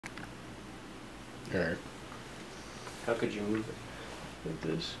Alright. How could you move it? Like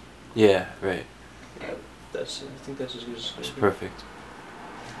this? Yeah, right. Yeah, I think that's as good as It's perfect.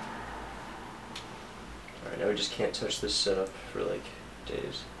 Alright, now we just can't touch this setup for like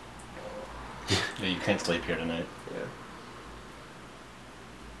days. Yeah, you can't sleep here tonight. Yeah.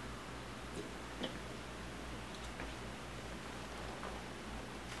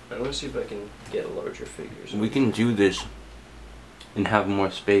 I want to see if I can get larger figures. We can do this and have more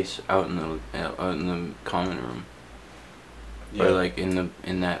space out in the common room. Yeah. Or like in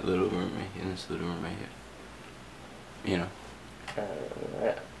that little room right here, in this little room right here. You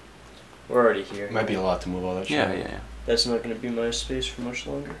know. We're already here. Might be a lot to move all that shit. Yeah. That's not going to be my space for much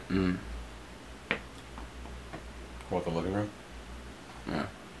longer. Mm. What, the living room? Yeah.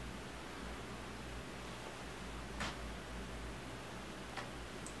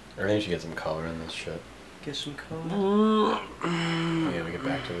 I think you should get some color in this shit. Get some color. Oh, yeah, we get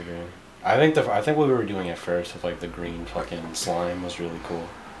back to the green. I think what we were doing at first with like the green fucking slime was really cool.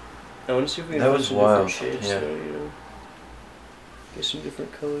 I want to see if we can That put was some wild. different shades. Yeah. So, you know, get some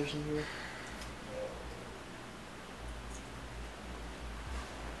different colors in here.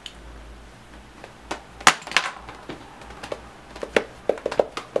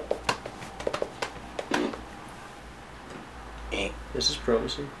 This is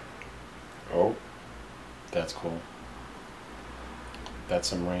promising. Oh, that's cool. That's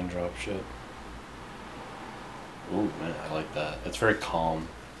some raindrop shit. Ooh, man, I like that. It's very calm.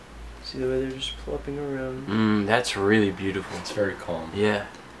 See the way they're just plopping around. That's really beautiful. It's very calm. Yeah.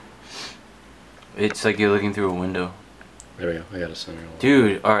 It's like you're looking through a window. There we go. I got a center.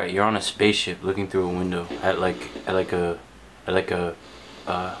 Dude, all right, you're on a spaceship looking through a window at a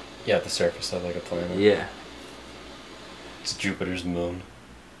Yeah, at the surface of like a planet. yeah. It's Jupiter's moon.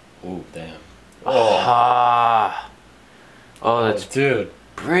 Ooh, damn. Ah. Oh, that's dude.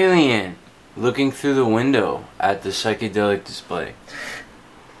 brilliant. Looking through the window at the psychedelic display.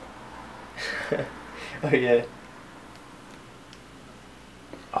 Oh yeah.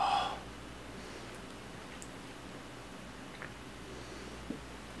 Oh.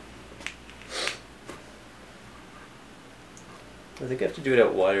 I think I have to do it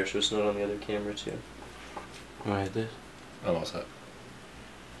out wider so it's not on the other camera too. You want to hit this? Almost up.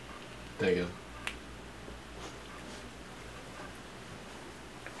 There you go.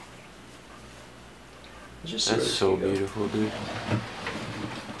 It's just That's so beautiful. beautiful,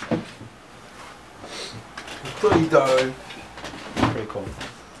 dude. Playtime. Pretty cool.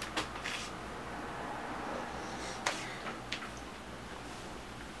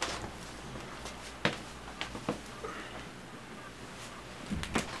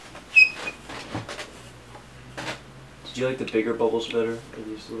 Did you like the bigger bubbles better, or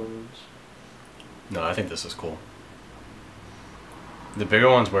these little ones? No, I think this is cool. The bigger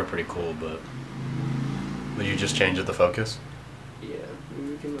ones were pretty cool, but would you just change the focus? Yeah,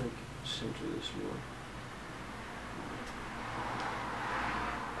 maybe we can like center this more.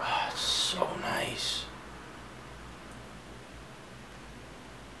 Oh, it's so nice.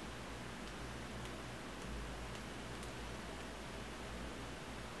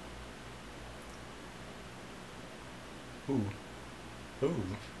 Ooh. Ooh.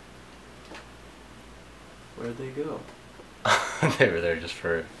 Where'd they go? They were there just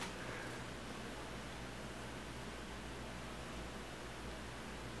for...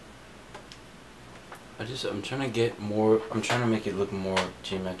 I'm trying to get more, I'm trying to make it look more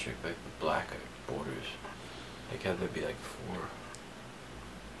geometric, like with black borders. Like have there be like 4. That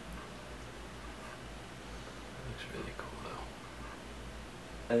looks really cool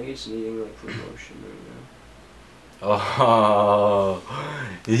though. I think it's needing like the motion right now. Oh,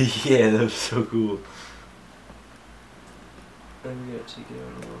 yeah, that was so cool. I'm gonna take it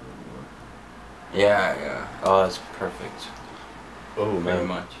out a little bit more. Yeah. Oh, that's perfect. Oh, Very man.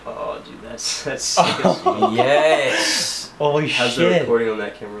 much. Oh, dude, that's sick as fuck. Yes. Holy How's the recording on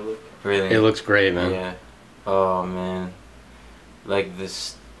that camera look? Brilliant. It looks great, man. Yeah. Oh man. Like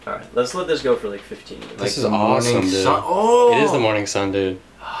this. Alright, let's let this go for like 15 minutes. This Like is the awesome, morning dude. sun. Oh. It is the morning sun, dude.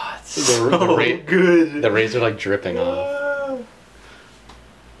 Oh, it's The so ra- good. The rays are like dripping off.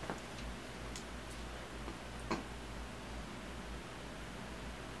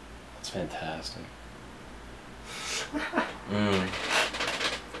 That's fantastic. Mm.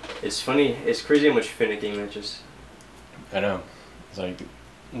 It's funny, it's crazy how much finicking that just... I know. It's like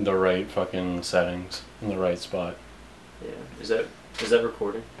the right fucking settings in the right spot. Yeah. Is that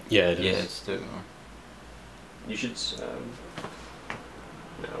recording? Yeah, it is. Yeah, it's still. You should,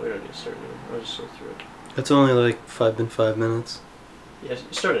 no, we don't need to start a new one. I'll just go through it. It's only like 5 minutes. Yeah,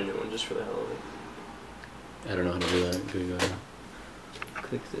 start a new one just for the hell of it. I don't know how to do that. Good.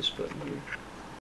 Click this button here.